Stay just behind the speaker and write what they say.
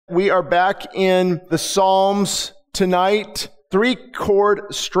We are back in the Psalms tonight.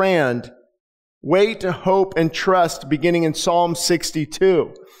 3-chord Strand. Wait, hope, and trust, beginning in Psalm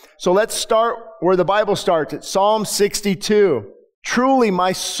 62. So let's start where the Bible starts, at Psalm 62. Truly,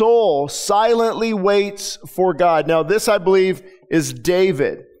 my soul silently waits for God. Now, this, I believe, is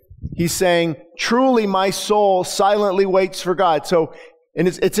David. He's saying, truly, my soul silently waits for God. So, and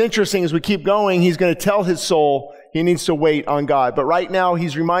it's interesting, as we keep going, he's going to tell his soul he needs to wait on God. But right now,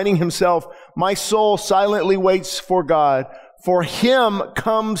 he's reminding himself, my soul silently waits for God. For him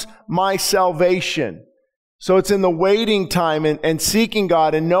comes my salvation. So it's in the waiting time and seeking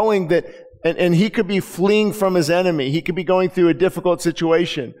God and knowing that, and he could be fleeing from his enemy. He could be going through a difficult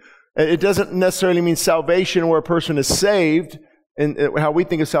situation. It doesn't necessarily mean salvation where a person is saved, and how we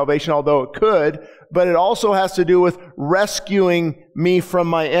think of salvation, although it could, but it also has to do with rescuing me from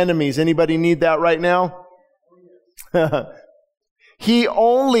my enemies. Anybody need that right now? He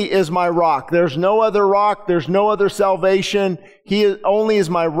only is my rock. There's no other rock. There's no other salvation. Only is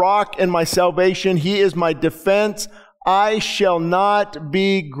my rock and my salvation. He is my defense. I shall not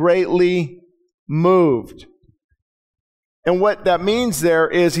be greatly moved. And what that means there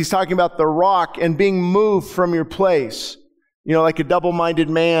is he's talking about the rock and being moved from your place. You know, like a double-minded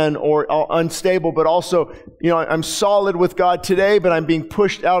man or unstable, but also, you know, I'm solid with God today, but I'm being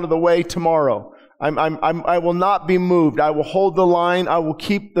pushed out of the way tomorrow. I will not be moved. I will hold the line. I will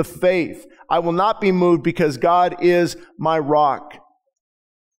keep the faith. I will not be moved because God is my rock.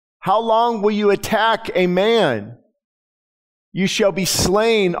 How long will you attack a man? You shall be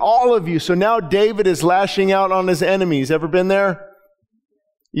slain, all of you. So now David is lashing out on his enemies. Ever been there?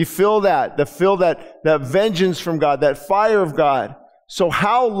 You feel that vengeance from God, that fire of God. So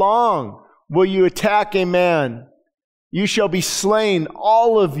how long will you attack a man? You shall be slain,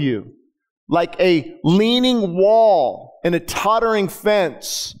 all of you, like a leaning wall and a tottering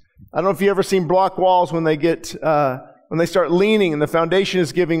fence. I don't know if you've ever seen block walls when they start leaning and the foundation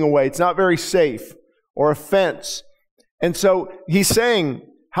is giving away. It's not very safe. Or a fence. And so he's saying,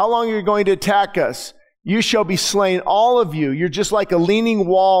 how long are you going to attack us? You shall be slain, all of you. You're just like a leaning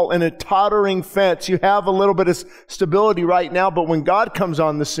wall and a tottering fence. You have a little bit of stability right now, but when God comes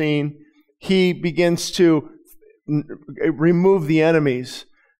on the scene, he begins to remove the enemies.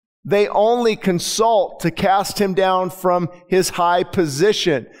 They only consult to cast him down from his high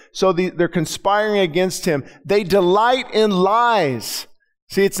position. So they're conspiring against him. They delight in lies.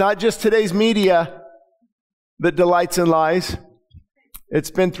 See, it's not just today's media that delights in lies.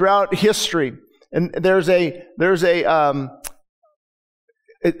 It's been throughout history. And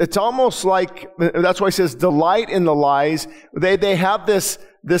it's almost like, that's why it says delight in the lies. They have this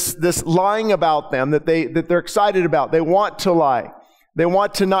lying about them that they're excited about. They want to lie. They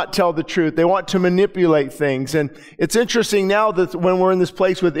want to not tell the truth. They want to manipulate things. And it's interesting now that when we're in this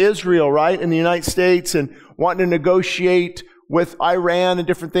place with Israel, right, in the United States, and wanting to negotiate with Iran and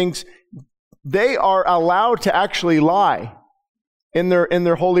different things, they are allowed to actually lie in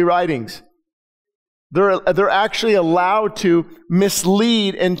their holy writings. They're actually allowed to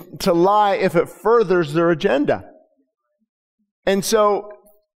mislead and to lie if it furthers their agenda. And so,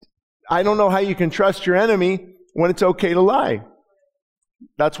 I don't know how you can trust your enemy when it's okay to lie.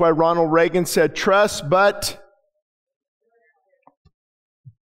 That's why Ronald Reagan said, trust, but...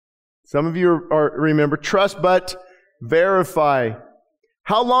 Some of you remember, trust, but verify.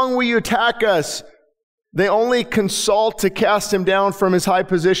 How long will you attack us? They only consult to cast him down from his high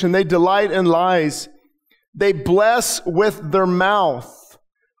position. They delight in lies. They bless with their mouth,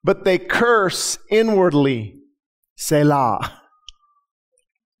 but they curse inwardly. Selah.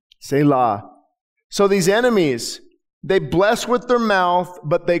 Selah. So these enemies, they bless with their mouth,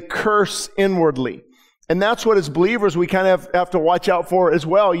 but they curse inwardly. And that's what as believers we kind of have to watch out for as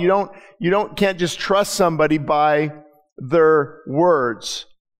well. You can't just trust somebody by their words,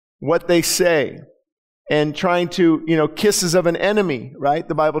 what they say, and trying to, kisses of an enemy, right?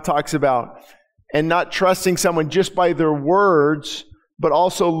 The Bible talks about. And not trusting someone just by their words, but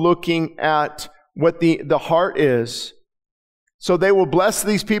also looking at what the heart is. So they will bless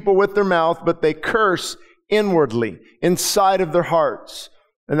these people with their mouth, but they curse inwardly, inside of their hearts.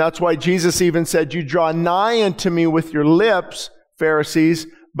 And that's why Jesus even said, you draw nigh unto me with your lips, Pharisees,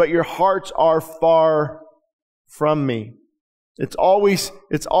 but your hearts are far from me. It's always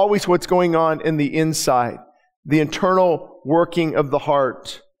what's going on in the inside, the internal working of the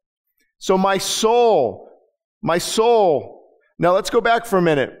heart. So my soul. Now let's go back for a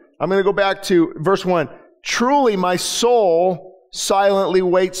minute. I'm going to go back to verse 1. Truly my soul silently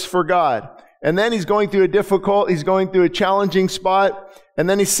waits for God. And then he's going through he's going through a challenging spot. And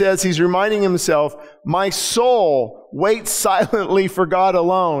then he says, he's reminding himself, my soul waits silently for God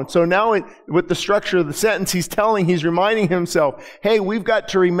alone. So now with the structure of the sentence, he's reminding himself, hey, we've got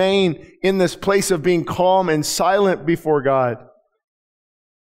to remain in this place of being calm and silent before God.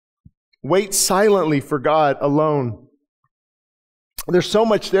 Wait silently for God alone. There's so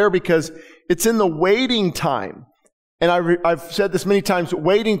much there because it's in the waiting time. And I've said this many times,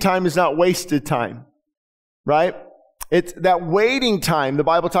 waiting time is not wasted time, right? It's that waiting time the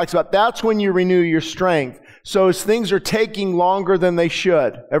Bible talks about. That's when you renew your strength. So as things are taking longer than they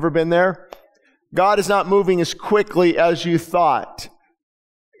should. Ever been there? God is not moving as quickly as you thought.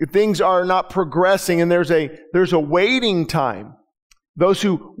 Things are not progressing, and there's a waiting time. Those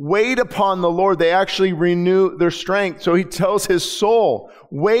who wait upon the Lord, they actually renew their strength. So he tells his soul,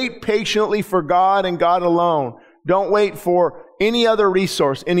 wait patiently for God and God alone. Don't wait for any other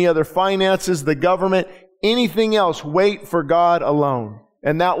resource, any other finances, the government, anything else. Wait for God alone.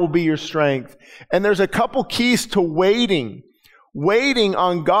 And that will be your strength. And there's a couple keys to waiting. Waiting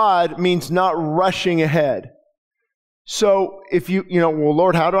on God means not rushing ahead. So if well,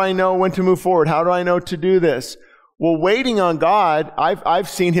 Lord, how do I know when to move forward? How do I know to do this? Well, waiting on God, I've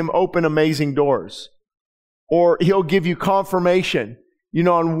seen him open amazing doors. Or he'll give you confirmation.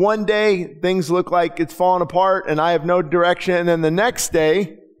 On one day, things look like it's falling apart and I have no direction. And then the next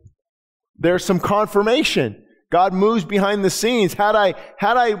day, there's some confirmation. God moves behind the scenes. Had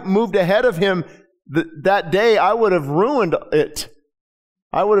I moved ahead of him that day, I would have ruined it.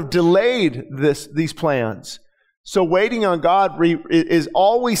 I would have delayed these plans. So waiting on God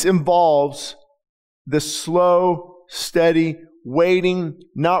always involves the slow, steady waiting,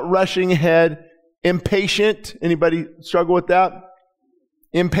 not rushing ahead, impatient. Anybody struggle with that?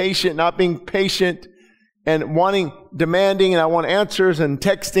 Impatient, not being patient, and demanding, and I want answers, and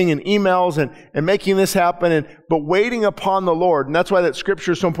texting and emails and making this happen, but waiting upon the Lord. And that's why that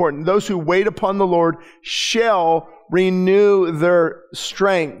scripture is so important. Those who wait upon the Lord shall renew their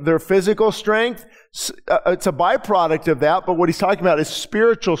strength, their physical strength. It's a byproduct of that, but what he's talking about is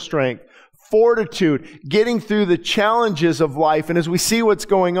spiritual strength, fortitude, getting through the challenges of life. And as we see what's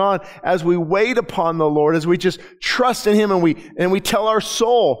going on, as we wait upon the Lord, as we just trust in him, and we tell our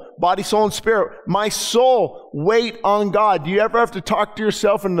soul, body, soul, and spirit, my soul, wait on God. Do you ever have to talk to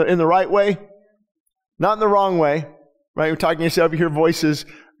yourself in the right way? Not in the wrong way, right? You're talking to yourself, you hear voices.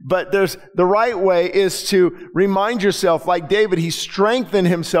 But the right way is to remind yourself, like David, he strengthened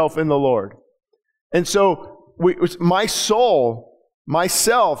himself in the Lord. And so my soul,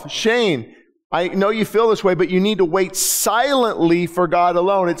 myself, Shane, I know you feel this way, but you need to wait silently for God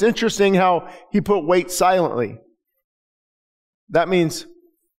alone. It's interesting how he put wait silently. That means,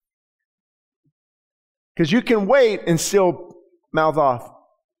 because you can wait and still mouth off.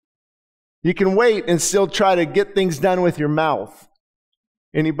 You can wait and still try to get things done with your mouth.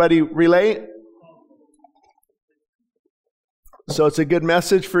 Anybody relate? So it's a good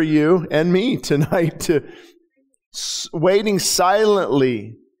message for you and me tonight to waiting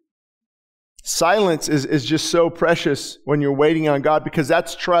silently. Silence is just so precious when you're waiting on God, because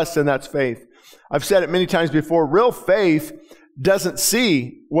that's trust and that's faith. I've said it many times before. Real faith doesn't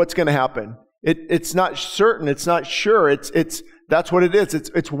see what's going to happen. It's not certain. It's not sure. That's what it is.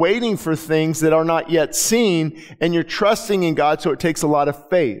 It's waiting for things that are not yet seen, and you're trusting in God, so it takes a lot of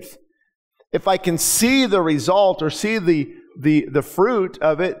faith. If I can see the result or see the fruit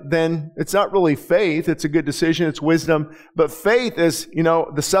of it, then it's not really faith. It's a good decision. It's wisdom. But faith is,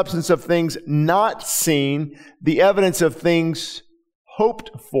 the substance of things not seen, the evidence of things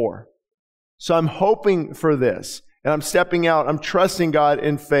hoped for. So I'm hoping for this, and I'm stepping out. I'm trusting God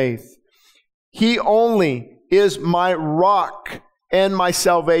in faith. He only is my rock and my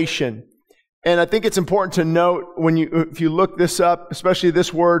salvation. And I think it's important to note if you look this up, especially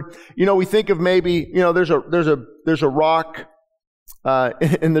this word, we think of maybe, there's a rock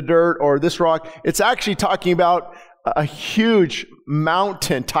in the dirt, or this rock. It's actually talking about a huge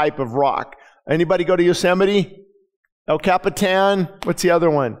mountain type of rock. Anybody go to Yosemite? El Capitan? What's the other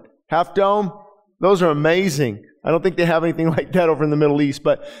one? Half Dome? Those are amazing. I don't think they have anything like that over in the Middle East,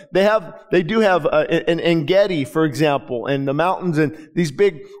 but they do have an Engedi, for example, and the mountains and these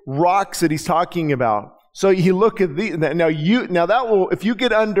big rocks that he's talking about. So you look at these now that will, if you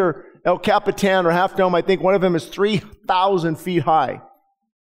get under El Capitan or Half Dome, I think one of them is 3,000 feet high.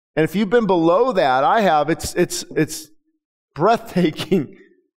 And if you've been below that, I have, it's breathtaking.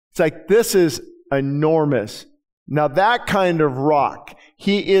 It's like, this is enormous. Now that kind of rock,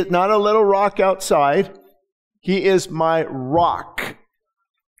 he is not a little rock outside. He is my rock.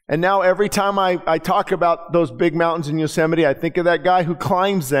 And now every time I talk about those big mountains in Yosemite, I think of that guy who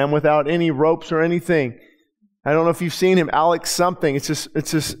climbs them without any ropes or anything. I don't know if you've seen him, Alex something. It's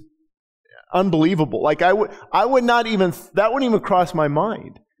just unbelievable. Like that wouldn't even cross my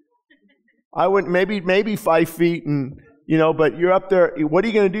mind. I would maybe 5 feet and, but you're up there. What are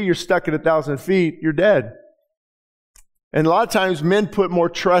you going to do? You're stuck at 1,000 feet. You're dead. And a lot of times men put more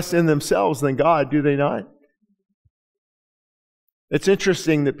trust in themselves than God, do they not? It's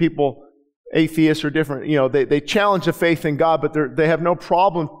interesting that people, atheists are different. They challenge the faith in God, but they have no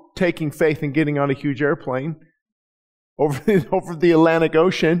problem taking faith and getting on a huge airplane over the Atlantic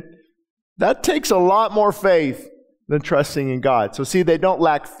Ocean. That takes a lot more faith than trusting in God. So see, they don't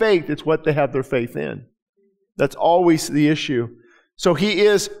lack faith. It's what they have their faith in. That's always the issue. So He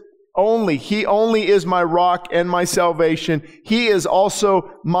only is my rock and my salvation. He is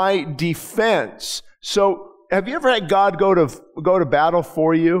also my defense. So have you ever had God go to battle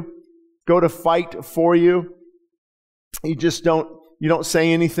for you? Go to fight for you? You don't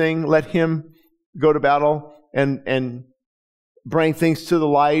say anything. Let Him go to battle and bring things to the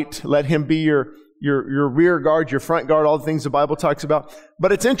light. Let Him be your rear guard, your front guard, all the things the Bible talks about.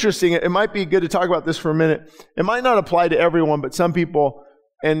 But it's interesting. It might be good to talk about this for a minute. It might not apply to everyone, but some people,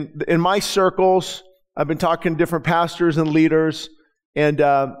 and in my circles, I've been talking to different pastors and leaders, and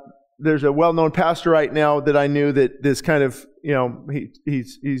there's a well-known pastor right now that I knew that this kind of,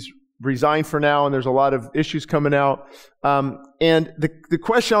 he's resigned for now, and there's a lot of issues coming out. And the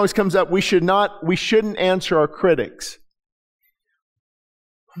question always comes up: we shouldn't answer our critics.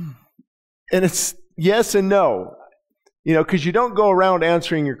 And it's yes and no, because you don't go around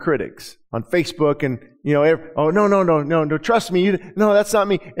answering your critics on Facebook and, no, trust me, no, that's not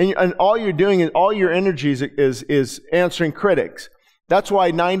me. And all you're doing is, all your energy is answering critics. That's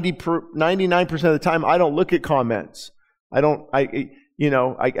why 99% of the time I don't look at comments. I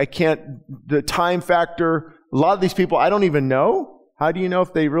can't, the time factor, a lot of these people I don't even know. How do you know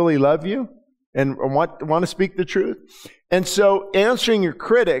if they really love you and want to speak the truth? And so answering your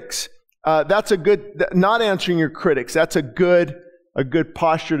critics, not answering your critics, that's a good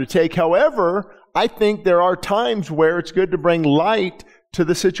posture to take. However, I think there are times where it's good to bring light to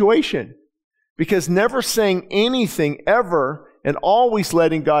the situation, because never saying anything ever and always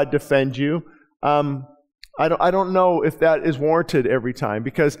letting God defend you, I don't know if that is warranted every time,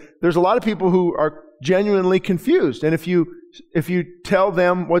 because there's a lot of people who are genuinely confused. And if you tell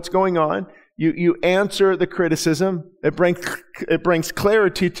them what's going on, you answer the criticism, it brings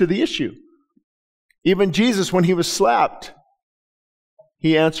clarity to the issue. Even Jesus, when He was slapped,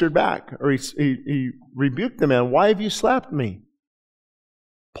 He answered back, or he rebuked the man. Why have you slapped me?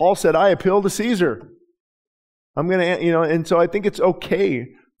 Paul said, I appeal to Caesar. I'm going to, and so I think it's okay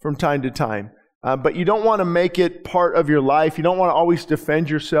from time to time. But you don't want to make it part of your life. You don't want to always defend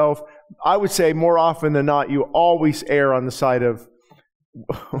yourself. I would say more often than not, you always err on the side of,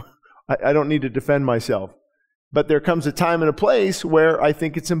 I don't need to defend myself. But there comes a time and a place where I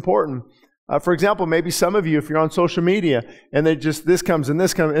think it's important. For example, maybe some of you, if you're on social media and this comes and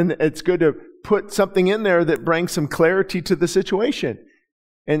it's good to put something in there that brings some clarity to the situation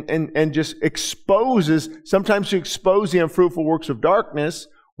and just exposes, sometimes to expose the unfruitful works of darkness,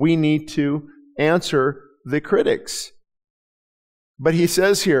 we need to answer the critics. But he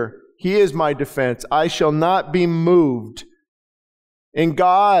says here, He is my defense. I shall not be moved. In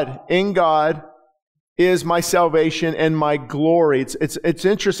God is my salvation and my glory. It's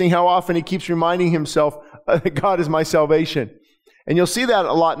interesting how often he keeps reminding himself that God is my salvation. And you'll see that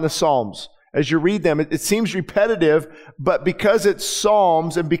a lot in the Psalms. As you read them, it seems repetitive, but because it's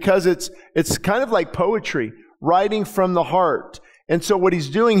Psalms and because it's kind of like poetry, writing from the heart. And so what he's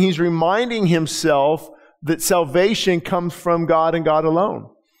doing, he's reminding himself that salvation comes from God and God alone.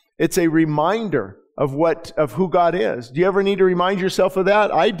 It's a reminder of who God is. Do you ever need to remind yourself of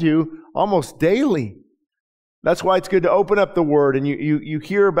that? I do almost daily. That's why it's good to open up the Word and you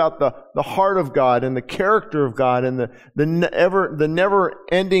hear about the heart of God and the character of God and the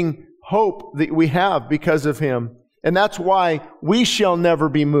never-ending hope that we have because of Him. And that's why we shall never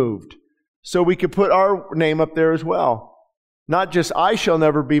be moved. So we could put our name up there as well. Not just I shall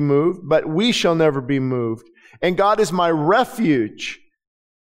never be moved, but we shall never be moved. And God is my refuge.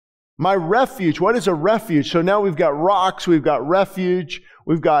 My refuge. What is a refuge? So now we've got rocks, we've got refuge,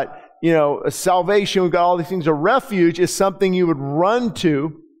 we've got, a salvation, we've got all these things. A refuge is something you would run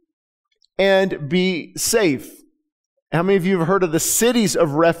to and be safe. How many of you have heard of the cities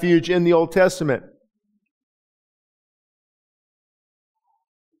of refuge in the Old Testament?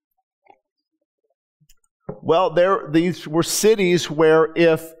 Well, these were cities where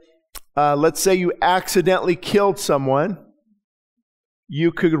if, let's say you accidentally killed someone, you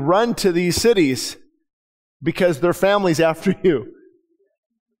could run to these cities because their family's after you.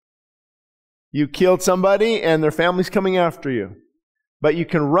 You killed somebody and their family's coming after you. But you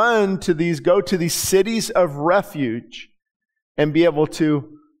can go to these cities of refuge and be able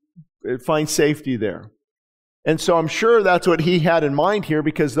to find safety there. And so I'm sure that's what he had in mind here,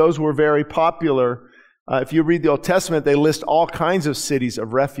 because those were very popular. If you read the Old Testament, they list all kinds of cities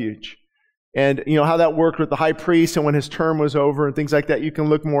of refuge. And you know how that worked with the high priest and when his term was over and things like that, you can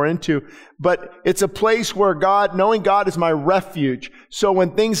look more into. But it's a place where knowing God is my refuge. So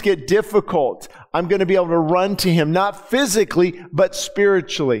when things get difficult, I'm going to be able to run to Him, not physically, but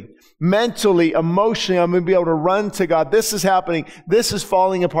spiritually. Mentally, emotionally, I'm going to be able to run to God. This is happening. This is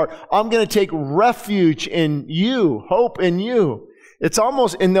falling apart. I'm going to take refuge in you, hope in you. It's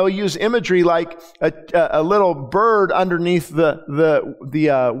almost, and they'll use imagery like a little bird underneath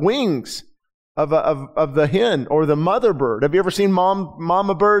the wings of the hen or the mother bird. Have you ever seen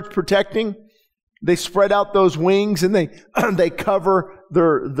mama birds protecting? They spread out those wings and they cover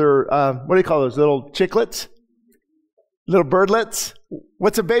their what do you call those, little chicklets? Little birdlets?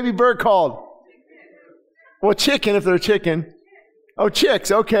 What's a baby bird called? Well, chicken if they're a chicken. Oh,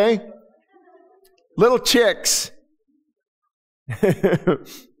 chicks, okay. Little chicks.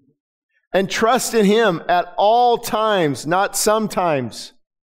 And trust in Him at all times, not sometimes.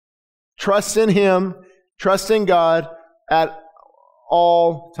 Trust in Him, trust in God at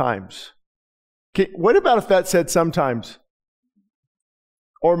all times. Okay, what about if that said sometimes?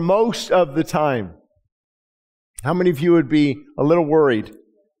 Or most of the time? How many of you would be a little worried?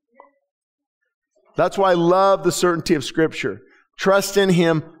 That's why I love the certainty of Scripture. Trust in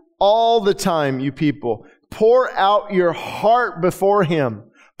Him all the time, you people. Pour out your heart before Him.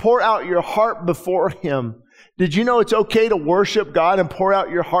 Pour out your heart before Him. Did you know it's okay to worship God and pour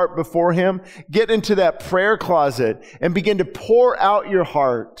out your heart before Him? Get into that prayer closet and begin to pour out your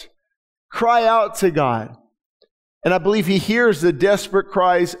heart. Cry out to God. And I believe He hears the desperate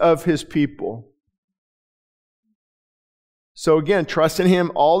cries of His people. So again, trust in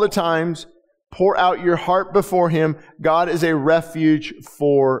Him all the times. Pour out your heart before Him. God is a refuge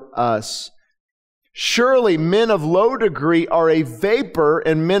for us. Surely men of low degree are a vapor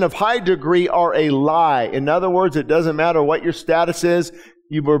and men of high degree are a lie. In other words, it doesn't matter what your status is.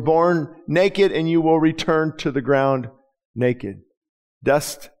 You were born naked and you will return to the ground naked.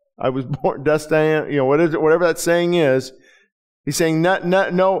 Dust. I was born dust. I am. You know, whatever that saying is. He's saying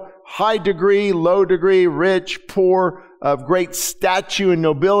no high degree, low degree, rich, poor, of great stature and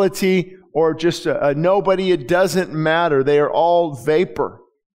nobility, or just a nobody. It doesn't matter. They are all vapor.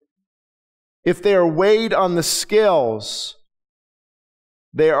 If they are weighed on the scales,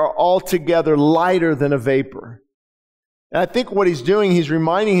 they are altogether lighter than a vapor. And I think what he's doing, he's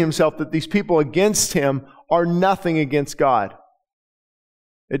reminding himself that these people against him are nothing against God.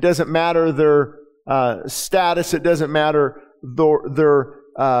 It doesn't matter their status. It doesn't matter their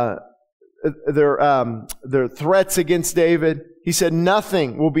threats against David. He said,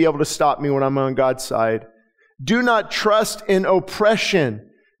 nothing will be able to stop me when I'm on God's side. Do not trust in oppression,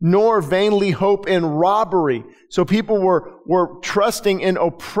 nor vainly hope in robbery. So people were trusting in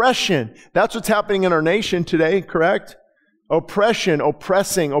oppression. That's what's happening in our nation today, correct? Oppression,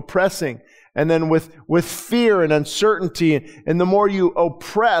 oppressing. And then with fear and uncertainty. And the more you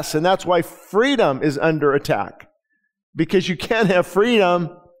oppress, and that's why freedom is under attack. Because you can't have freedom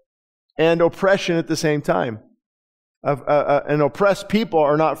and oppression at the same time. And oppressed people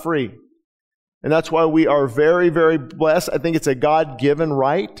are not free. And that's why we are very, very blessed. I think it's a God-given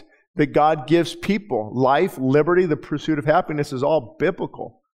right that God gives people. Life, liberty, the pursuit of happiness is all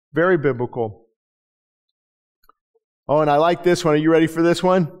biblical. Very biblical. Oh, and I like this one. Are you ready for this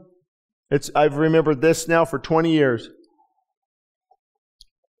one? I've remembered this now for 20 years.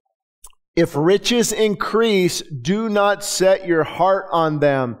 If riches increase, do not set your heart on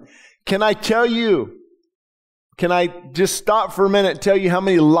them. Can I just stop for a minute and tell you how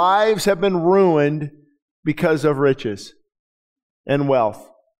many lives have been ruined because of riches and wealth?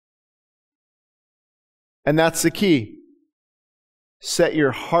 And that's the key. Set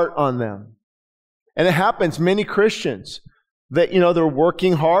your heart on them. And it happens, many Christians, that, they're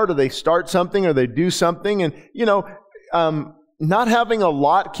working hard or they start something or they do something and, not having a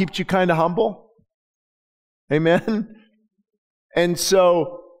lot keeps you kind of humble. Amen? And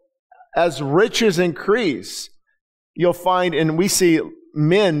so, as riches increase, you'll find, and we see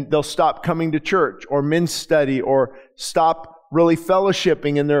men, they'll stop coming to church or men's study or stop really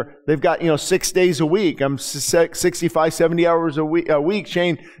fellowshipping, and they've got 6 days a week. I'm 65, 70 hours a week.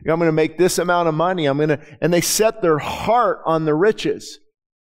 Shane, I'm going to make this amount of money. And they set their heart on the riches.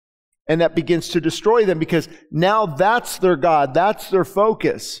 And that begins to destroy them because now that's their God. That's their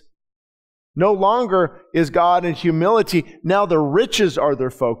focus. No longer is God in humility. Now the riches are their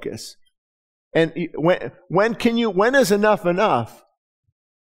focus. And when is enough enough?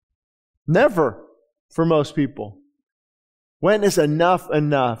 Never for most people. When is enough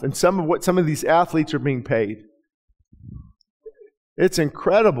enough? And some of these athletes are being paid. It's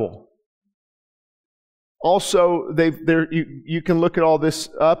incredible. Also, you can look at all this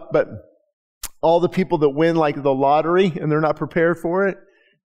up, but all the people that win like the lottery and they're not prepared for it,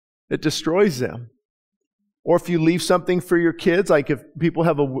 it destroys them. Or if you leave something for your kids, like if people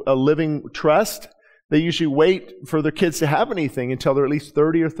have a living trust, they usually wait for their kids to have anything until they're at least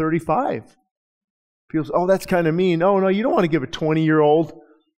 30 or 35. People say, oh, that's kind of mean. No, you don't want to give a 20-year-old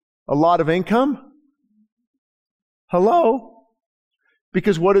a lot of income. Hello?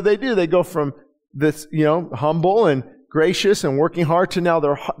 Because what do? They go from this, humble and gracious and working hard to now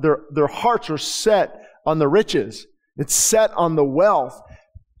their hearts are set on the riches. It's set on the wealth.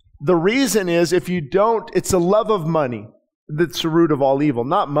 The reason is if you don't, it's the love of money that's the root of all evil.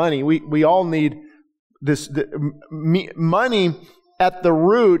 Not money. We all need this. Money at the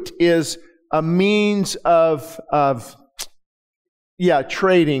root is a means of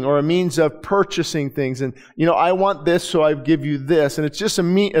trading or a means of purchasing things. And, I want this, so I give you this. And it's just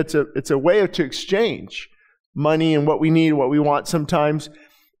it's a way to exchange money and what we need, what we want sometimes.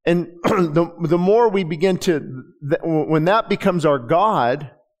 And the more we begin when that becomes our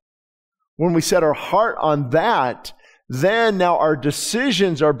God, when we set our heart on that, then now our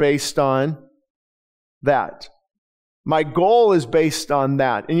decisions are based on that. My goal is based on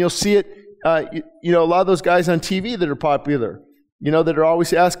that. And you'll see it, a lot of those guys on TV that are popular, that are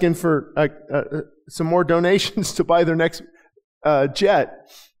always asking for some more donations to buy their next jet.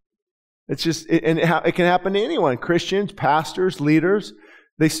 It's just, it can happen to anyone. Christians, pastors, leaders.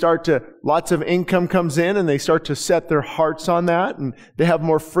 They lots of income comes in and they start to set their hearts on that and they have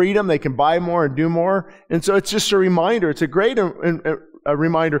more freedom. They can buy more and do more. And so it's just a reminder. It's a great a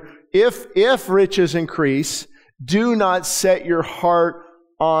reminder. If riches increase, do not set your heart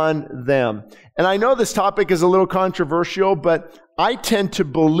on them. And I know this topic is a little controversial, but I tend to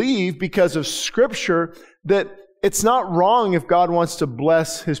believe because of Scripture that it's not wrong if God wants to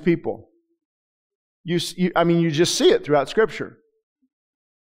bless His people. You just see it throughout Scripture.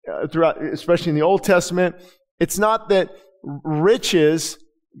 Especially in the Old Testament, it's not that riches,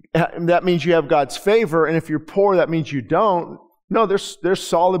 that means you have God's favor, and if you're poor, that means you don't. No, there's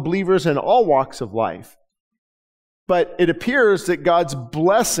solid believers in all walks of life. But it appears that God's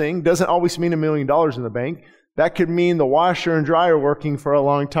blessing doesn't always mean $1 million in the bank. That could mean the washer and dryer working for a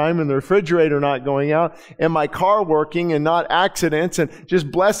long time and the refrigerator not going out and my car working and not accidents and just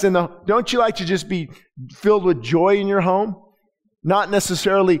blessed in don't you like to just be filled with joy in your home? Not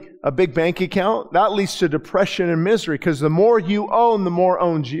necessarily a big bank account. That leads to depression and misery because the more you own, the more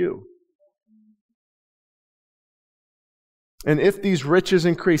owns you. And if these riches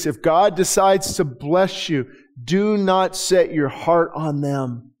increase, if God decides to bless you, do not set your heart on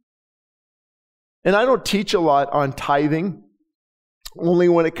them. And I don't teach a lot on tithing. Only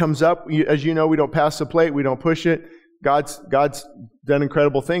when it comes up. As you know, we don't pass the plate. We don't push it. God's done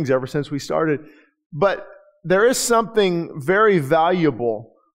incredible things ever since we started. But there is something very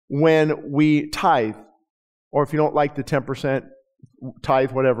valuable when we tithe. Or if you don't like the 10%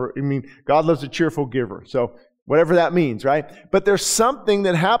 tithe, whatever. God loves a cheerful giver. So whatever that means, right? But there's something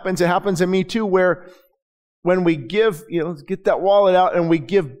that happens. It happens in me too, where when we give, let's get that wallet out and we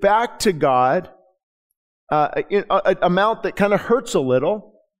give back to God an amount that kind of hurts a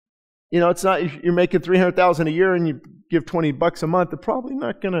little. It's not, if you're making $300,000 a year and you give $20 a month, they're probably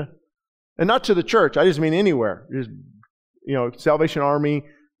not going to, and not to the church, I just mean anywhere. Just, Salvation Army,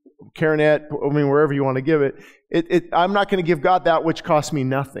 CareNet, wherever you want to give it. I'm not going to give God that which costs me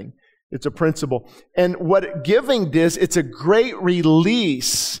nothing. It's a principle. And what giving does, it's a great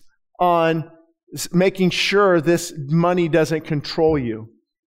release on making sure this money doesn't control you.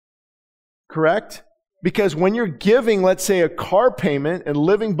 Correct? Because when you're giving, let's say, a car payment and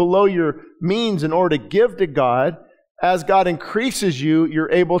living below your means in order to give to God, as God increases you,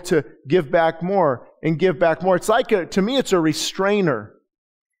 you're able to give back more and give back more. It's like, to me, it's a restrainer.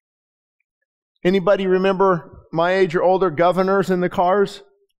 Anybody remember my age or older governors in the cars?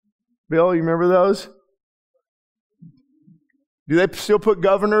 Bill, you remember those? Do they still put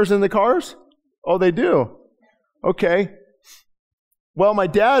governors in the cars? Oh, they do. Okay. Well, my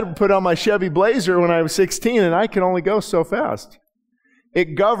dad put on my Chevy Blazer when I was 16, and I could only go so fast.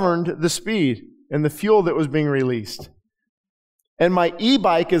 It governed the speed and the fuel that was being released. And my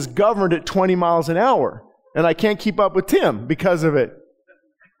e-bike is governed at 20 miles an hour, and I can't keep up with Tim because of it.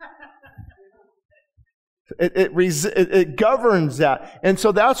 It governs that. And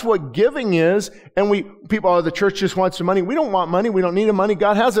so that's what giving is. And the church just wants some money. We don't want money. We don't need the money.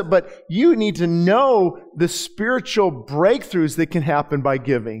 God has it. But you need to know the spiritual breakthroughs that can happen by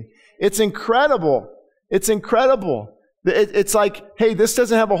giving. It's incredible. It's incredible. It's like, hey, this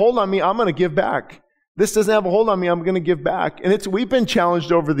doesn't have a hold on me. I'm going to give back. This doesn't have a hold on me. I'm going to give back. And we've been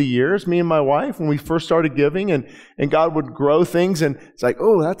challenged over the years, me and my wife, when we first started giving, and God would grow things. And it's like,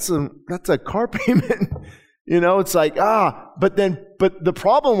 oh, that's a car payment. It's like, but the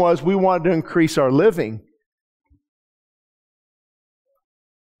problem was we wanted to increase our living.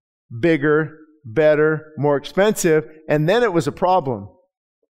 Bigger, better, more expensive. And then it was a problem.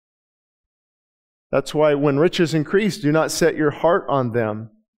 That's why when riches increase, do not set your heart on them.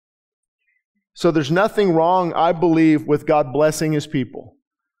 So there's nothing wrong, I believe, with God blessing His people.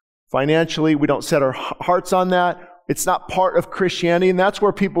 Financially, we don't set our hearts on that. It's not part of Christianity, and that's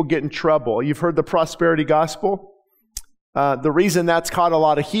where people get in trouble. You've heard the prosperity gospel. The reason that's caught a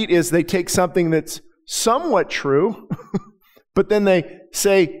lot of heat is they take something that's somewhat true, but then they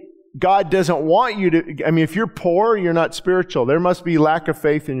say, God doesn't want you to, if you're poor, you're not spiritual. There must be lack of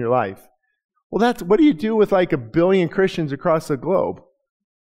faith in your life. Well, what do you do with like 1 billion Christians across the globe?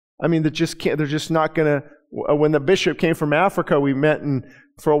 They're just not going to, when the bishop came from Africa, we met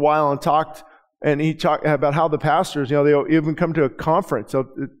for a while and talked, and he talked about how the pastors, they'll even come to a conference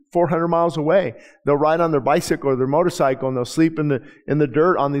 400 miles away. They'll ride on their bicycle or their motorcycle, and they'll sleep in the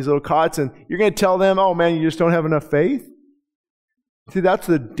dirt on these little cots, and you're going to tell them, oh man, you just don't have enough faith? See, that's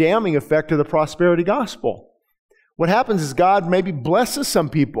the damning effect of the prosperity gospel. What happens is God maybe blesses some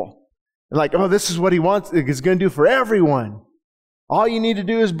people. And like, oh, this is what He wants, He's going to do for everyone. All you need to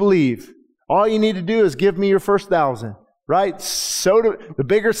do is believe. All you need to do is give me your first 1,000, right? The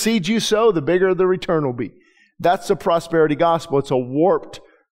bigger seed you sow, the bigger the return will be. That's the prosperity gospel. It's a warped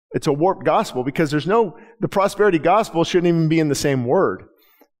gospel because the prosperity gospel shouldn't even be in the same word.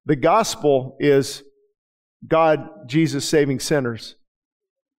 The gospel is God, Jesus saving sinners.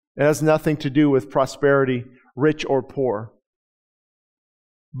 It has nothing to do with prosperity, rich or poor.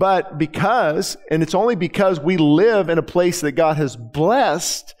 But it's only because we live in a place that God has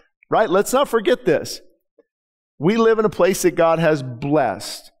blessed, right? Let's not forget this. We live in a place that God has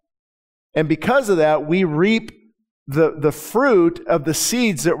blessed. And because of that, we reap the fruit of the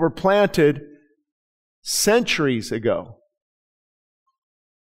seeds that were planted centuries ago.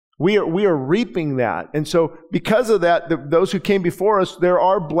 We are reaping that. And so because of that, those who came before us, there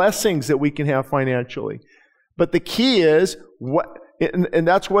are blessings that we can have financially. But the key is, and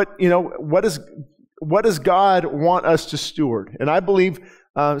that's what does God want us to steward? And I believe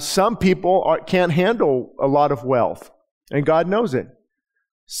some people can't handle a lot of wealth, and God knows it.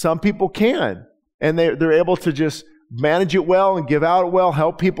 Some people can, and they're able to just manage it well and give out well,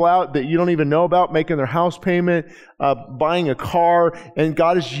 help people out that you don't even know about, making their house payment, buying a car, and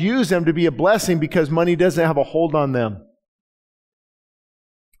God has used them to be a blessing because money doesn't have a hold on them.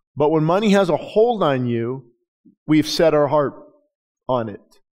 But when money has a hold on you, we've set our heart on it.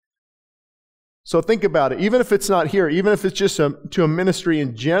 So think about it. Even if it's not here, even if it's just to a ministry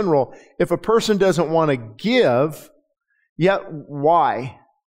in general, if a person doesn't want to give, yet why?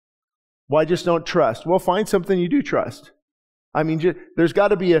 Why just don't trust? Well, find something you do trust. There's got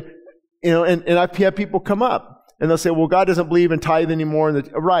to be and I've had people come up and they'll say, well, God doesn't believe in tithe anymore.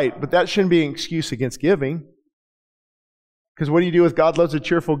 Right, but that shouldn't be an excuse against giving. Because what do you do with God loves a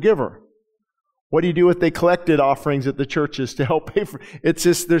cheerful giver? What do you do with the collected offerings at the churches to help pay for? It's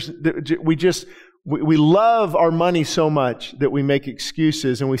just, we love our money so much that we make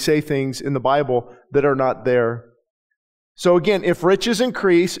excuses and we say things in the Bible that are not there. So again, if riches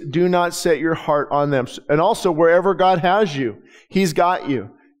increase, do not set your heart on them. And also, wherever God has you, He's got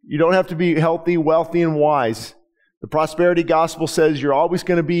you. You don't have to be healthy, wealthy, and wise. The prosperity gospel says you're always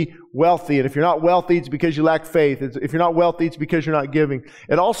going to be wealthy. And if you're not wealthy, it's because you lack faith. If you're not wealthy, it's because you're not giving.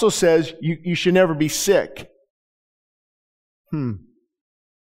 It also says you should never be sick. And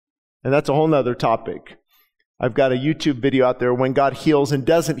that's a whole nother topic. I've got a YouTube video out there, When God Heals and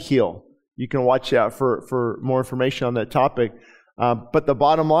Doesn't Heal. You can watch that for more information on that topic. But the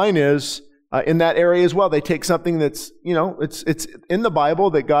bottom line is, in that area as well, they take something that's, it's in the Bible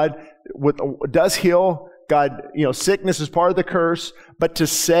that God does heal. God, sickness is part of the curse, but to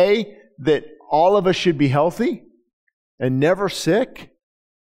say that all of us should be healthy and never sick,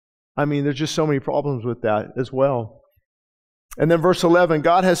 there's just so many problems with that as well. And then verse 11,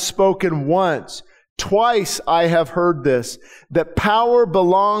 God has spoken once, twice I have heard this, that power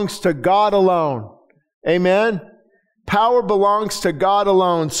belongs to God alone. Amen? Power belongs to God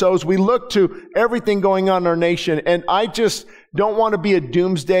alone. So as we look to everything going on in our nation, and Don't want to be a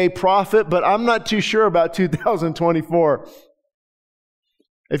doomsday prophet, but I'm not too sure about 2024.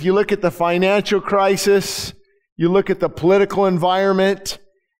 If you look at the financial crisis, you look at the political environment,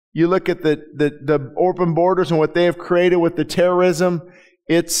 you look at the open borders and what they have created with the terrorism,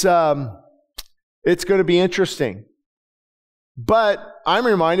 it's going to be interesting. But I'm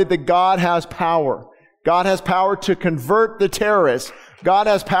reminded that God has power. God has power to convert the terrorists. God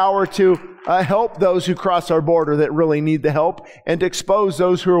has power to help those who cross our border that really need the help, and to expose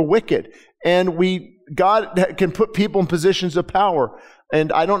those who are wicked. And God can put people in positions of power.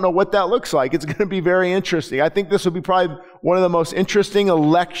 And I don't know what that looks like. It's going to be very interesting. I think this will be probably one of the most interesting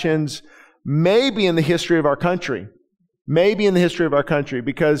elections maybe in the history of our country. Maybe in the history of our country,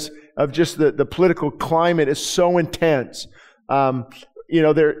 because of just the political climate is so intense. And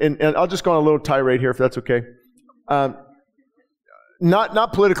I'll just go on a little tirade here if that's okay.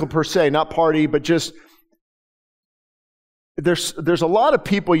 Not political per se, not party, but just there's a lot of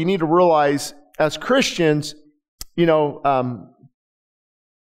people you need to realize as Christians, we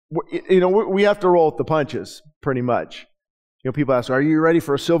have to roll with the punches pretty much. People ask, "Are you ready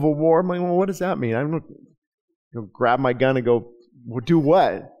for a civil war?" I'm like, "Well, what does that mean?" I'm going to grab my gun and go, "Well, do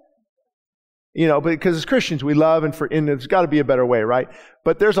what?" Because as Christians, we love and there's got to be a better way, right?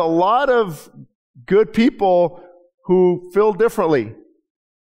 But there's a lot of good people who feel differently.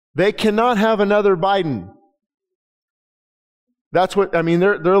 They cannot have another Biden. That's what,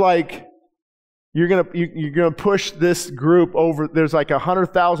 they're like, you're gonna push this group over. There's like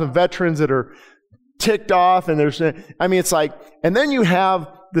 100,000 veterans that are ticked off, and it's like, and then you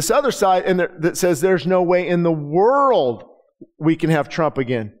have this other side that says there's no way in the world we can have Trump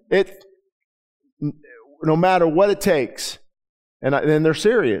again. No matter what it takes. And they're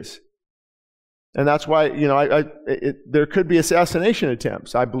serious. And that's why, there could be assassination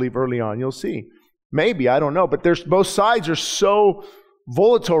attempts, I believe, early on. You'll see. Maybe, I don't know. But both sides are so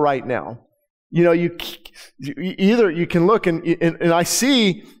volatile right now. You can look and I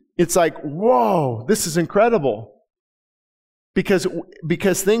see, it's like, whoa, this is incredible.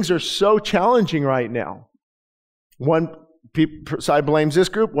 Because things are so challenging right now. One side blames this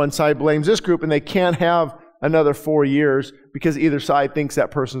group, one side blames this group, and they can't have another 4 years because either side thinks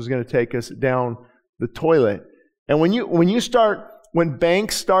that person is going to take us down the toilet. And when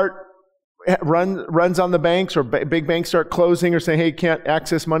banks start runs on the banks, or big banks start closing or saying, "Hey, you can't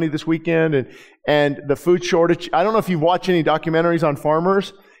access money this weekend," and the food shortage. I don't know if you've watched any documentaries on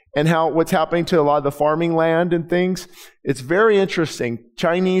farmers and what's happening to a lot of the farming land and things. It's very interesting.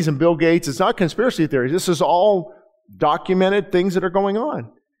 Chinese and Bill Gates. It's not conspiracy theories. This is all documented things that are going on.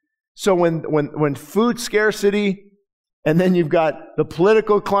 So when food scarcity, and then you've got the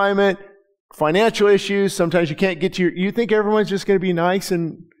political climate, financial issues, sometimes you can't get you think everyone's just going to be nice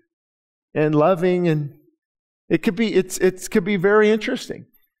and loving, and it could be very interesting.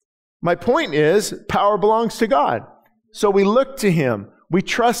 My point is, power belongs to God. So we look to Him. We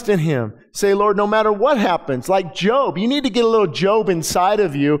trust in Him. Say, "Lord, no matter what happens," like Job, you need to get a little Job inside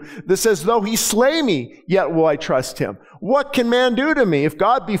of you that says, "Though He slay me, yet will I trust Him. What can man do to me? If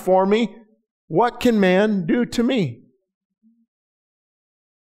God be for me, what can man do to me?"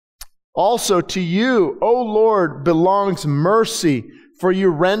 Also to you, O Lord, belongs mercy, for you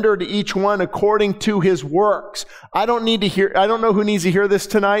render to each one according to his works. I don't know who needs to hear this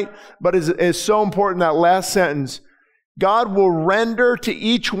tonight, but it's so important, that last sentence. God will render to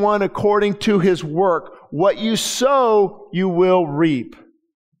each one according to his work. What you sow, you will reap.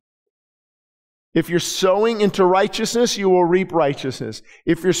 If you're sowing into righteousness, you will reap righteousness.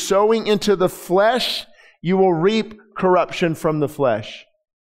 If you're sowing into the flesh, you will reap corruption from the flesh.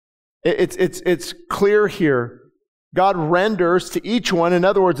 It's clear here. God renders to each one. In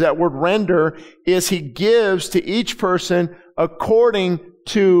other words, that word render is He gives to each person according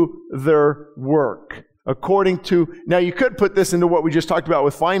to their work. Now you could put this into what we just talked about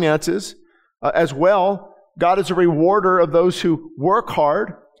with finances as well. God is a rewarder of those who work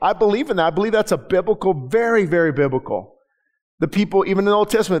hard. I believe in that. I believe that's a biblical, very, very biblical. The people, even in the Old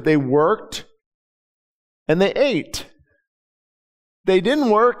Testament, they worked and they ate. They didn't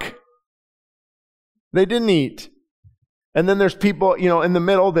work. They didn't eat. And then there's people, in the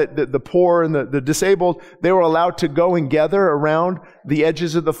middle, the poor and the disabled, they were allowed to go and gather around the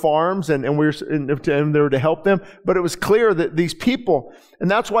edges of the farms, and they were to help them. But it was clear that these people, and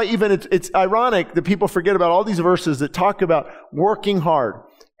that's why even it's ironic that people forget about all these verses that talk about working hard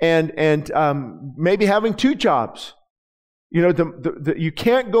and maybe having two jobs. You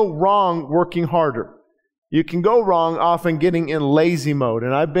can't go wrong working harder. You can go wrong often getting in lazy mode,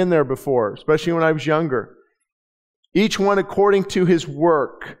 and I've been there before, especially when I was younger. Each one according to his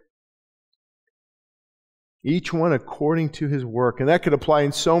work. Each one according to his work. And that could apply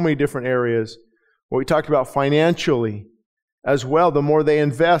in so many different areas. What we talked about financially as well. The more they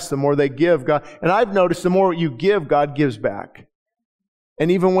invest, the more they give. God, and I've noticed the more you give, God gives back. And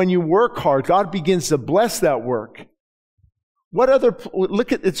even when you work hard, God begins to bless that work.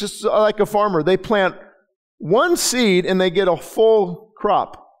 It's just like a farmer. They plant one seed and they get a full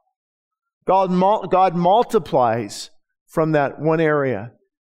crop. God multiplies from that one area.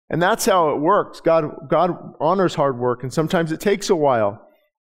 And that's how it works. God honors hard work, and sometimes it takes a while.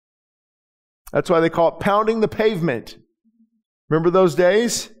 That's why they call it pounding the pavement. Remember those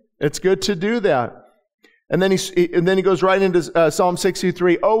days? It's good to do that. And then he goes right into Psalm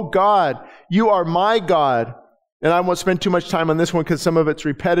 63. Oh God, you are my God. And I won't spend too much time on this one because some of it's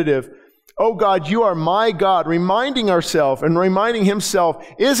repetitive. Oh God, you are my God, reminding ourselves and reminding himself,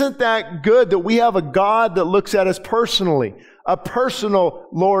 isn't that good that we have a God that looks at us personally? A personal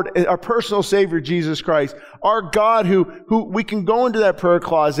Lord, our personal Savior, Jesus Christ. Our God who we can go into that prayer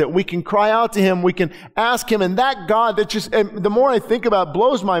closet, we can cry out to him, we can ask him, and that God that just, and the more I think about it,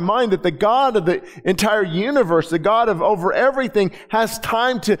 blows my mind that the God of the entire universe, the God of over everything, has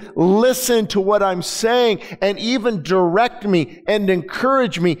time to listen to what I'm saying and even direct me and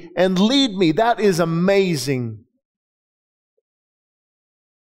encourage me and lead me. That is amazing.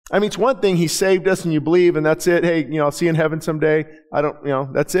 I mean, it's one thing he saved us and you believe and that's it. Hey, I'll see you in heaven someday.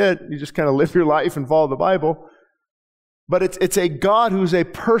 That's it. You just kind of live your life and follow the Bible. But it's a God who's a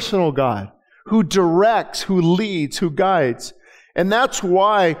personal God, who directs, who leads, who guides. And that's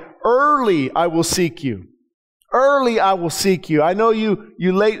why early I will seek you. Early I will seek you. I know you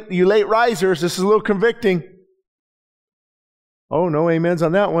late risers, this is a little convicting. Oh, no amens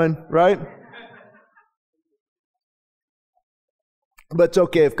on that one, right? But it's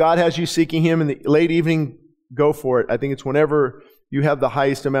okay. If God has you seeking him in the late evening, go for it. I think it's whenever you have the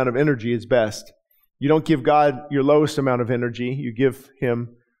highest amount of energy, it's best. You don't give God your lowest amount of energy. You give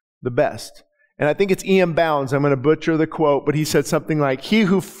him the best. And I think it's E.M. Bounds. I'm going to butcher the quote, but he said something like, he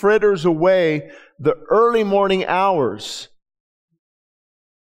who fritters away the early morning hours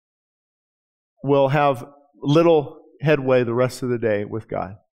will have little headway the rest of the day with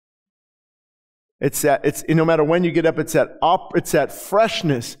God. It's no matter when you get up, it's that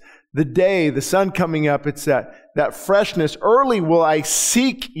freshness, the day, the sun coming up, it's that freshness. Early will I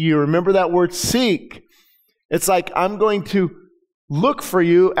seek you. Remember that word seek. It's like I'm going to look for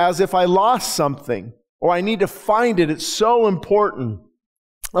you as if I lost something or I need to find it. It's so important.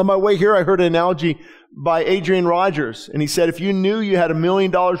 On my way here, I heard an analogy by Adrian Rogers, and he said, if you knew you had $1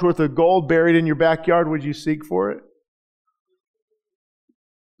 million worth of gold buried in your backyard, would you seek for it?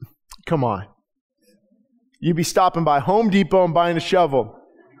 Come on. You'd be stopping by Home Depot and buying a shovel.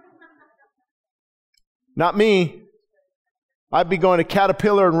 Not me. I'd be going to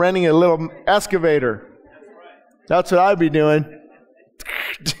Caterpillar and renting a little excavator. That's what I'd be doing.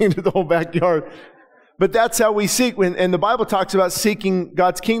 Into the whole backyard. But that's how we seek. And the Bible talks about seeking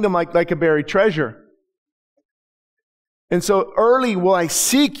God's kingdom like a buried treasure. And so early will I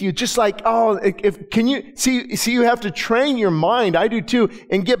seek you, just like, can you see, you have to train your mind, I do too,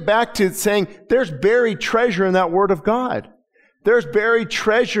 and get back to saying, there's buried treasure in that Word of God. There's buried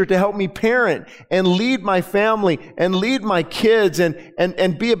treasure to help me parent and lead my family and lead my kids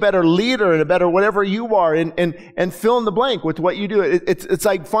and be a better leader and a better whatever you are and fill in the blank with what you do. It's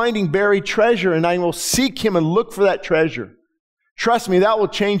like finding buried treasure, and I will seek him and look for that treasure. Trust me, that will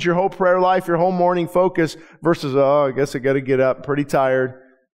change your whole prayer life, your whole morning focus versus, I guess I got to get up, pretty tired.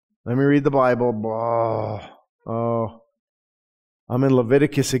 Let me read the Bible. I'm in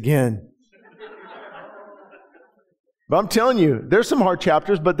Leviticus again. But I'm telling you, there's some hard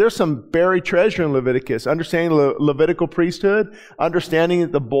chapters, but there's some buried treasure in Leviticus. Understanding the Levitical priesthood, understanding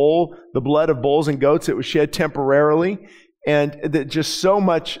that the blood of bulls and goats, it was shed temporarily, and that just so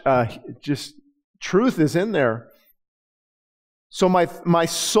much just truth is in there. So my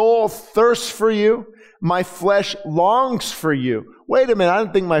soul thirsts for you, my flesh longs for you. Wait a minute, I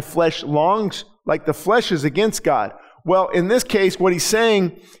don't think my flesh longs like the flesh is against God. Well, in this case, what he's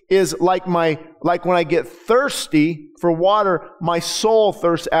saying is like when I get thirsty for water, my soul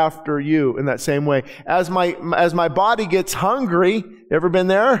thirsts after you in that same way. As my body gets hungry, ever been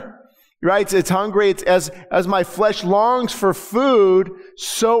there? Right? It's hungry. It's as my flesh longs for food,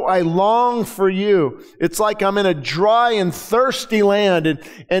 so I long for you. It's like I'm in a dry and thirsty land,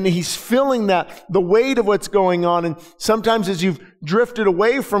 and he's feeling the weight of what's going on. And sometimes as you've drifted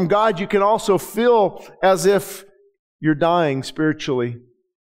away from God, you can also feel as if you're dying spiritually.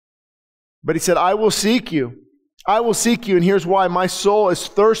 But he said, I will seek you. I will seek you, and here's why. My soul is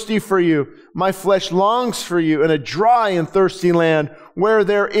thirsty for you. My flesh longs for you in a dry and thirsty land where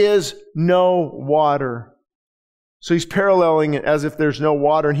there is no water. So he's paralleling it as if there's no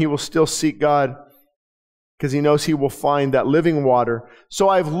water, and he will still seek God because he knows he will find that living water. So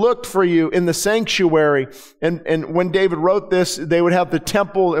I've looked for you in the sanctuary. And when David wrote this, they would have the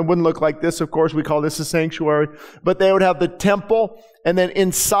temple. It wouldn't look like this, of course. We call this a sanctuary. But they would have the temple, and then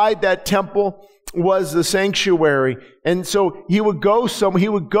inside that temple was the sanctuary. And so he would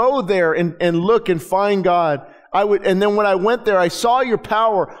go there and look and find God. And then when I went there, I saw your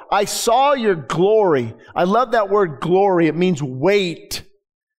power. I saw your glory. I love that word glory. It means weight.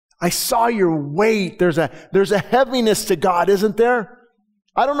 I saw your weight. There's a heaviness to God, isn't there?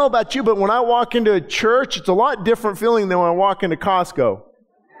 I don't know about you, but when I walk into a church, it's a lot different feeling than when I walk into Costco.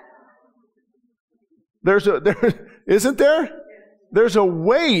 Isn't there? There's a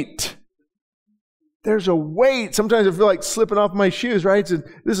weight. There's a weight. Sometimes I feel like slipping off my shoes, right?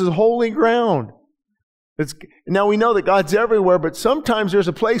 This is holy ground. Now we know that God's everywhere, but sometimes there's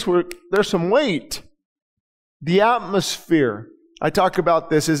a place where there's some weight. The atmosphere, I talk about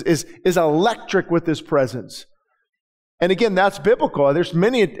this, is electric with His presence. And again, that's biblical. There's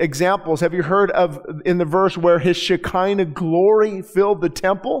many examples. Have you heard of in the verse where His Shekinah glory filled the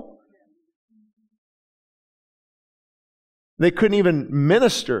temple? They couldn't even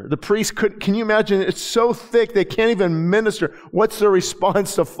minister. The priests couldn't. Can you imagine? It's so thick they can't even minister. What's their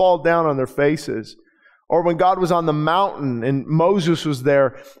response? To fall down on their faces. Or when God was on the mountain and Moses was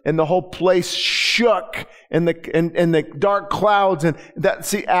there and the whole place shook and the dark clouds and that.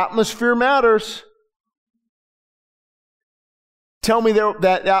 See, atmosphere matters. Tell me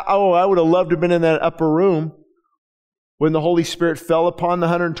I would have loved to have been in that upper room when the Holy Spirit fell upon the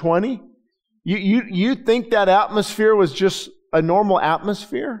 120. You think that atmosphere was just a normal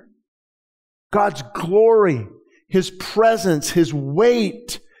atmosphere? God's glory, His presence, His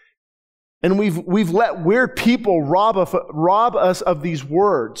weight. And we've let weird people rob us of these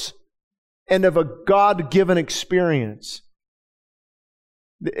words and of a God-given experience.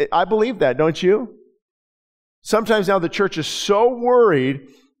 I believe that, don't you? Sometimes now the church is so worried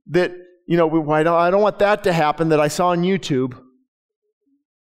that, I don't want that to happen that I saw on YouTube.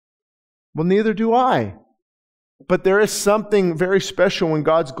 Well, neither do I. But there is something very special when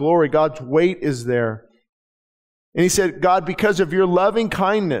God's glory, God's weight is there. And He said, God, because of your loving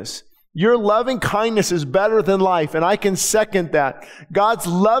kindness is better than life. And I can second that. God's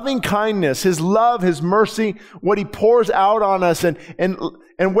loving kindness, His love, His mercy, what He pours out on us and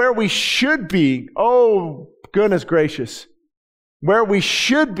where we should be. Oh, goodness gracious. Where we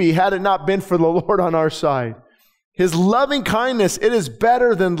should be had it not been for the Lord on our side. His loving kindness, it is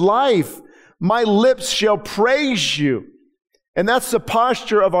better than life. My lips shall praise you. And that's the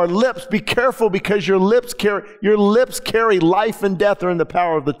posture of our lips. Be careful because your lips carry life and death are in the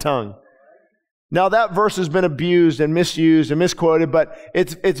power of the tongue. Now that verse has been abused and misused and misquoted, but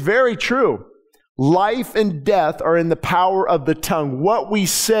it's very true. Life and death are in the power of the tongue. What we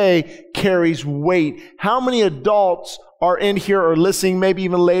say carries weight. How many adults are in here or listening, maybe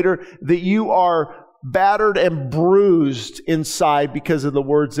even later, that you are battered and bruised inside because of the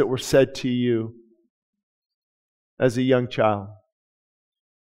words that were said to you as a young child?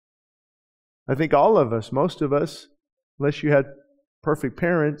 I think all of us, most of us, unless you had perfect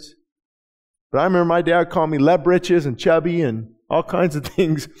parents. But I remember my dad called me lebriches and chubby and all kinds of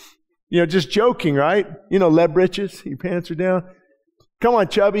things. Just joking, right? Lebriches, your pants are down. Come on,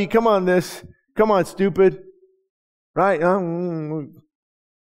 chubby. Come on, this. Come on, stupid. Right?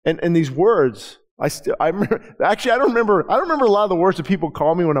 And these words, I remember. Actually, I don't remember a lot of the words that people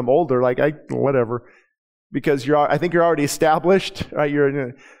call me when I'm older. Like whatever, because I think you're already established, right?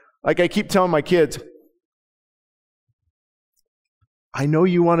 Like I keep telling my kids, I know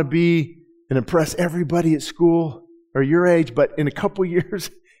you want to be and impress everybody at school or your age, but in a couple years,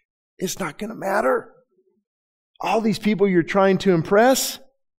 it's not going to matter. All these people you're trying to impress,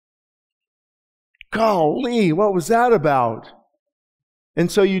 golly, what was that about? And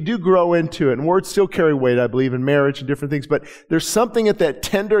so you do grow into it. And words still carry weight, I believe, in marriage and different things. But there's something at that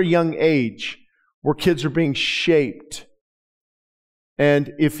tender young age where kids are being shaped.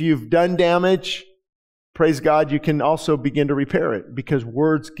 And if you've done damage, praise God, you can also begin to repair it because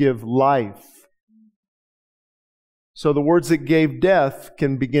words give life. So the words that gave death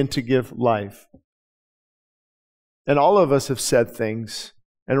can begin to give life. And all of us have said things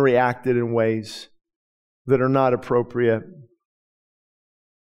and reacted in ways that are not appropriate.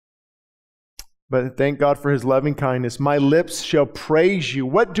 But thank God for His loving kindness. My lips shall praise you.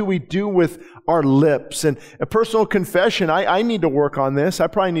 What do we do with our lips? And a personal confession, I need to work on this. I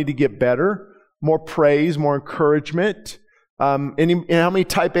probably need to get better. More praise, more encouragement. How many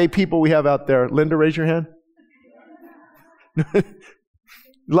type A people we have out there? Linda, raise your hand.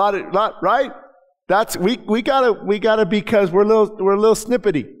 lot, right? That's we gotta because we're a little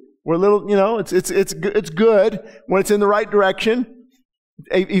snippety. We're a little, it's good when it's in the right direction.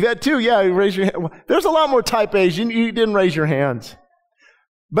 Yvette too, yeah, you raise your hand. There's a lot more type A's. You didn't raise your hands.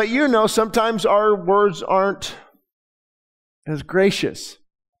 But sometimes our words aren't as gracious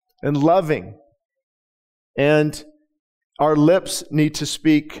and loving. And our lips need to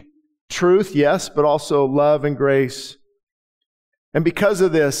speak truth, yes, but also love and grace. And because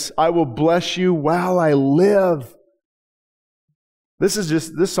of this, I will bless you while I live.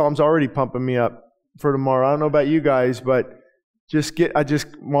 This Psalm's already pumping me up for tomorrow. I don't know about you guys, but I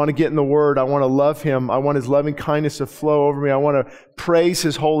just want to get in the Word. I want to love Him. I want His loving kindness to flow over me. I want to praise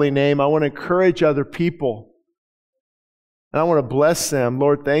His holy name. I want to encourage other people. And I want to bless them.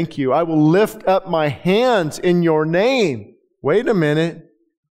 Lord, thank you. I will lift up my hands in your name. Wait a minute.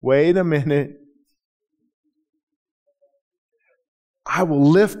 I will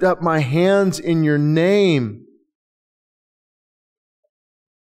lift up my hands in your name.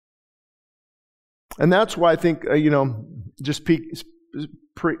 And that's why I think, just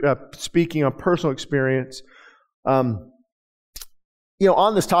speaking on personal experience, on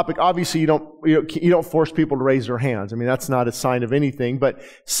this topic, obviously you don't force people to raise their hands. I mean, that's not a sign of anything, but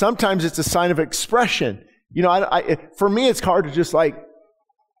sometimes it's a sign of expression. For me, it's hard to just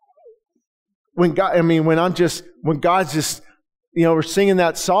when God's just, we're singing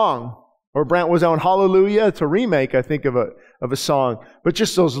that song, or Brant was on Hallelujah. It's a remake, I think, of a song. But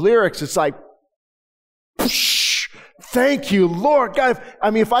just those lyrics, it's like, thank you, Lord. God,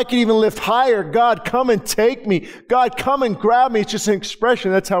 if I could even lift higher, God, come and take me. God, come and grab me. It's just an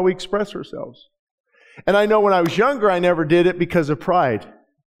expression. That's how we express ourselves. And I know when I was younger, I never did it because of pride.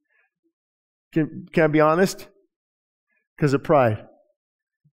 Can I be honest? Because of pride.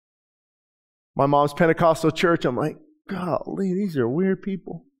 My mom's Pentecostal church, I'm like, golly, these are weird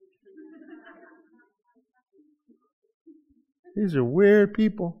people. These are weird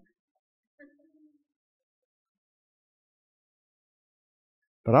people.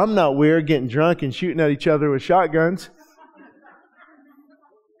 But I'm not weird getting drunk and shooting at each other with shotguns.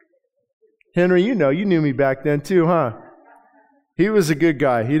 Henry, you knew me back then too, huh? He was a good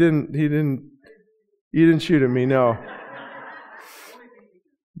guy. He didn't shoot at me, no.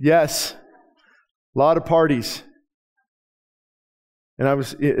 Yes. A lot of parties.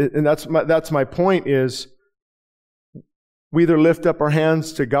 And that's my point is we either lift up our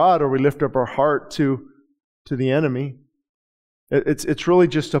hands to God or we lift up our heart to the enemy. It's really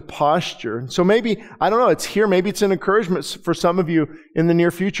just a posture. So maybe, I don't know, it's here. Maybe it's an encouragement for some of you in the near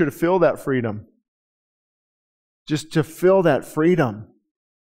future to feel that freedom. Just to feel that freedom.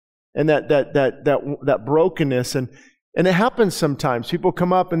 And that brokenness. And it happens sometimes. People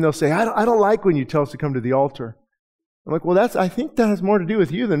come up and they'll say, I don't like when you tell us to come to the altar. I'm like, well, I think that has more to do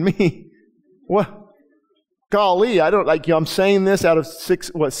with you than me. Well, golly, I don't like you. I'm saying this out of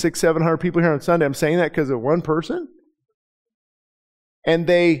 700 people here on Sunday. I'm saying that because of one person. And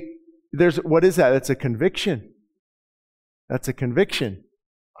what is that? It's a conviction. That's a conviction.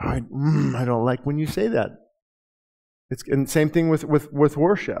 I don't like when you say that. And same thing with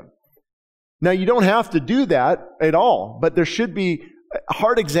worship. Now, you don't have to do that at all, but there should be a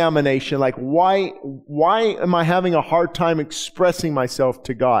heart examination, like why am I having a hard time expressing myself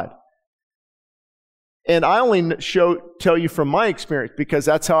to God? And I only tell you from my experience because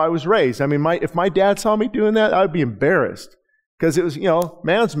that's how I was raised. I mean, if my dad saw me doing that, I would be embarrassed. Because it was,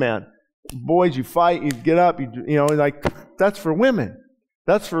 man's man. Boys, you fight, you get up, that's for women.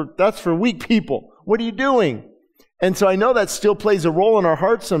 That's for weak people. What are you doing? And so I know that still plays a role in our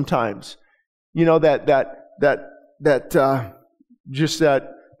hearts sometimes. That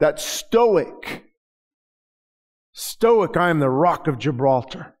stoic, I am the rock of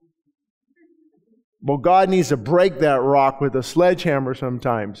Gibraltar. Well, God needs to break that rock with a sledgehammer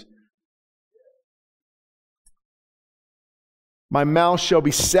sometimes. My mouth shall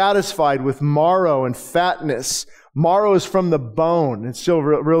be satisfied with marrow and fatness. Marrow is from the bone. It's still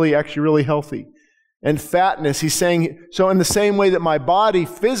really healthy. And fatness, he's saying, so in the same way that my body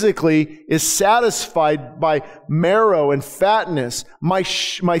physically is satisfied by marrow and fatness, my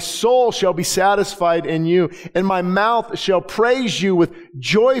soul shall be satisfied in you, and my mouth shall praise you with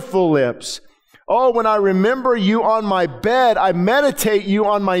joyful lips. Oh, when I remember you on my bed, I meditate you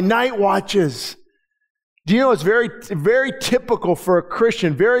on my night watches. Do you know it's very, very typical for a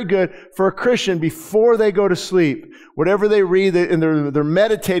Christian, very good for a Christian before they go to sleep, whatever they read, and they're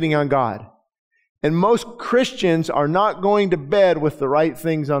meditating on God. And most Christians are not going to bed with the right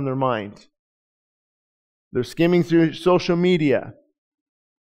things on their mind. They're skimming through social media,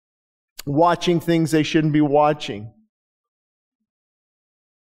 watching things they shouldn't be watching.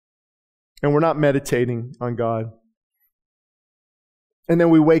 and we're not meditating on God. And then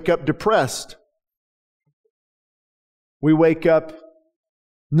we wake up depressed. We wake up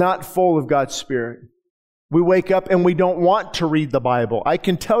not full of God's Spirit. We wake up and we don't want to read the Bible. I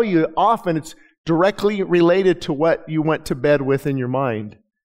can tell you often it's directly related to what you went to bed with in your mind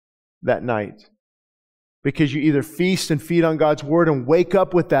that night. Because you either feast and feed on God's Word and wake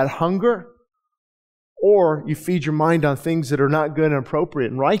up with that hunger, or you feed your mind on things that are not good and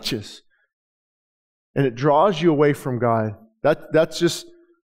appropriate and righteous. And it draws you away from God. That's just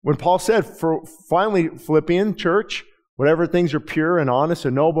when Paul said, finally, Philippian church, whatever things are pure and honest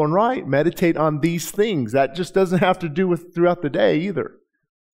and noble and right, meditate on these things. That just doesn't have to do with throughout the day either.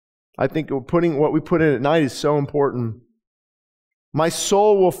 I think what we put in at night is so important. My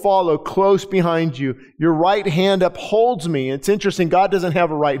soul will follow close behind you. Your right hand upholds me. It's interesting, God doesn't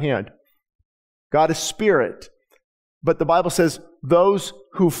have a right hand. God is spirit. But the Bible says those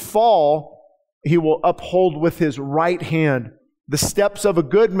who fall, He will uphold with His right hand. The steps of a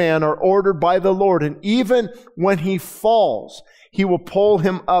good man are ordered by the Lord, and even when he falls, He will pull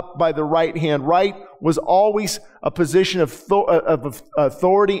him up by the right hand. Right was always a position of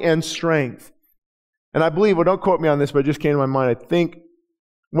authority and strength. And I believe, well, don't quote me on this, but it just came to my mind. I think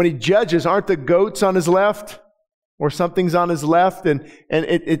when He judges, aren't the goats on His left, or something's on His left? And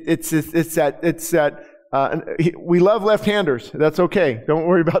it's that we love left-handers. That's okay. Don't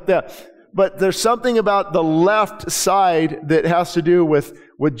worry about that. But there's something about the left side that has to do with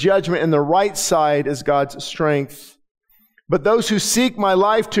judgment, and the right side is God's strength. But those who seek my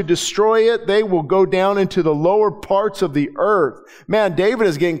life to destroy it, they will go down into the lower parts of the earth. Man, David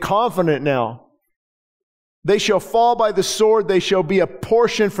is getting confident now. They shall fall by the sword. They shall be a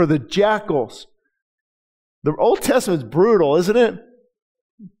portion for the jackals. The Old Testament's brutal, isn't it?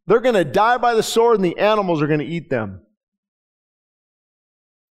 They're going to die by the sword, and the animals are going to eat them.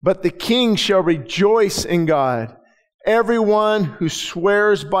 But the king shall rejoice in God. Everyone who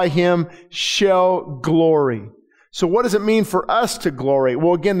swears by Him shall glory. So what does it mean for us to glory?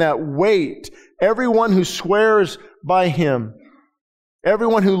 Well, again, that weight. Everyone who swears by Him,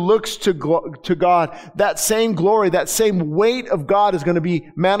 everyone who looks to God, that same glory, that same weight of God is going to be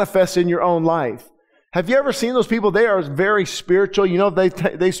manifested in your own life. Have you ever seen those people? They are very spiritual. You know,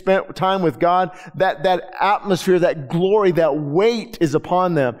 they spent time with God. That atmosphere, that glory, that weight is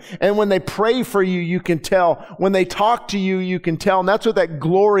upon them. And when they pray for you, you can tell. When they talk to you, you can tell. And that's what that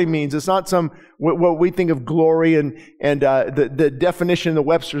glory means. It's not what we think of glory and the definition in the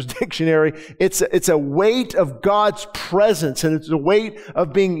Webster's Dictionary. It's a weight of God's presence, and it's a weight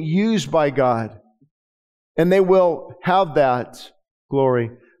of being used by God. And they will have that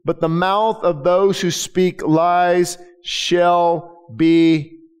glory. But the mouth of those who speak lies shall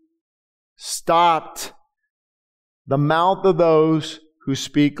be stopped. The mouth of those who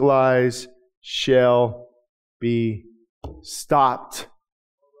speak lies shall be stopped.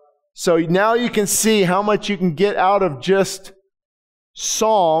 So now you can see how much you can get out of just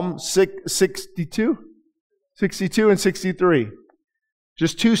Psalm 62 and 63.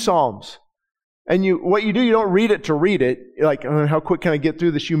 Just two Psalms. And what you do, you don't read it to read it. Like, how quick can I get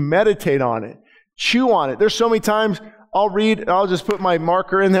through this? You meditate on it. Chew on it. There's so many times I'll read, I'll just put my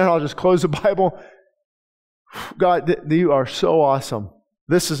marker in there, I'll just close the Bible. God, you are so awesome.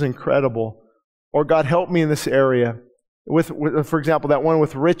 This is incredible. Or God, help me in this area. For example, that one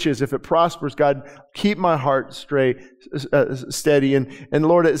with riches, if it prospers, God, keep my heart steady. And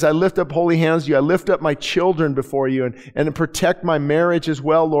Lord, as I lift up holy hands to you, I lift up my children before you and protect my marriage as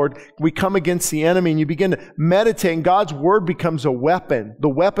well, Lord. We come against the enemy, and you begin to meditate, and God's Word becomes a weapon. The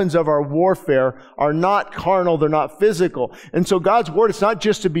weapons of our warfare are not carnal, they're not physical. And so God's Word, it's not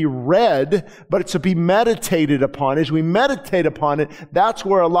just to be read, but it's to be meditated upon. As we meditate upon it, that's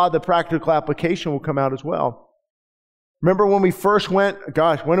where a lot of the practical application will come out as well. Remember when we first went,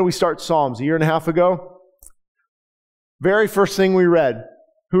 when did we start Psalms? A year and a half ago? Very first thing we read.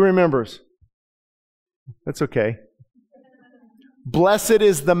 Who remembers? That's okay. Blessed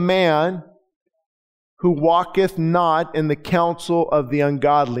is the man who walketh not in the counsel of the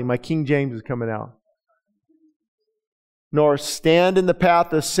ungodly. My King James is coming out. Nor stand in the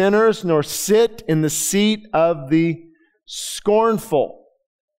path of sinners, nor sit in the seat of the scornful.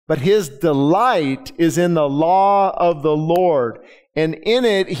 But his delight is in the law of the Lord, and in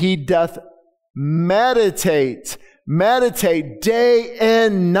it he doth meditate day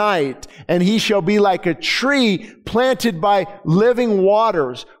and night. And he shall be like a tree planted by living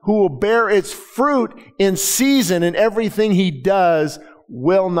waters, who will bear its fruit in season, and everything he does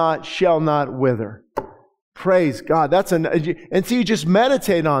shall not wither. Praise God. And see, you just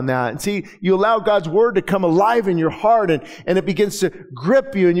meditate on that. And see, you allow God's word to come alive in your heart, and it begins to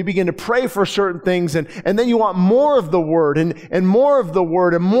grip you, and you begin to pray for certain things. And then you want more of the word and more of the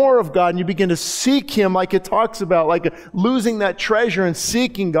word and more of God. And you begin to seek Him like it talks about, like losing that treasure and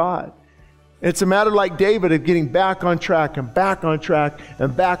seeking God. It's a matter like David of getting back on track and back on track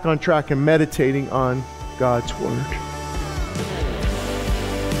and back on track and meditating on God's word.